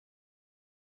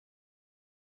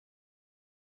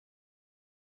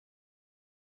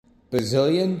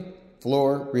Bizallion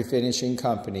Floor Refinishing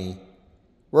Company,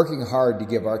 working hard to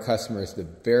give our customers the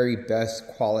very best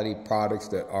quality products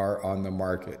that are on the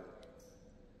market.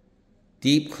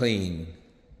 Deep clean,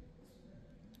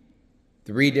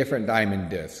 3 different diamond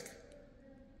discs,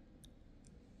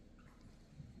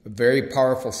 a very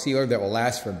powerful sealer that will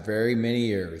last for very many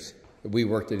years. We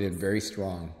worked it in very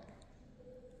strong.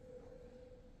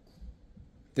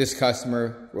 This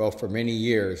customer will for many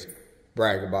years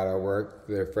brag about our work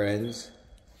to their friends.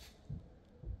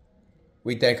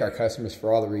 We thank our customers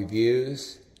for all the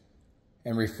reviews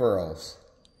and referrals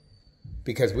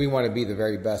because we want to be the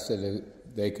very best that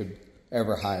they could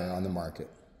ever hire on the market.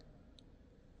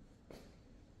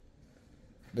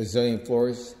 Bizallion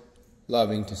Floors,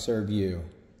 loving to serve you,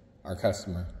 our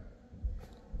customer.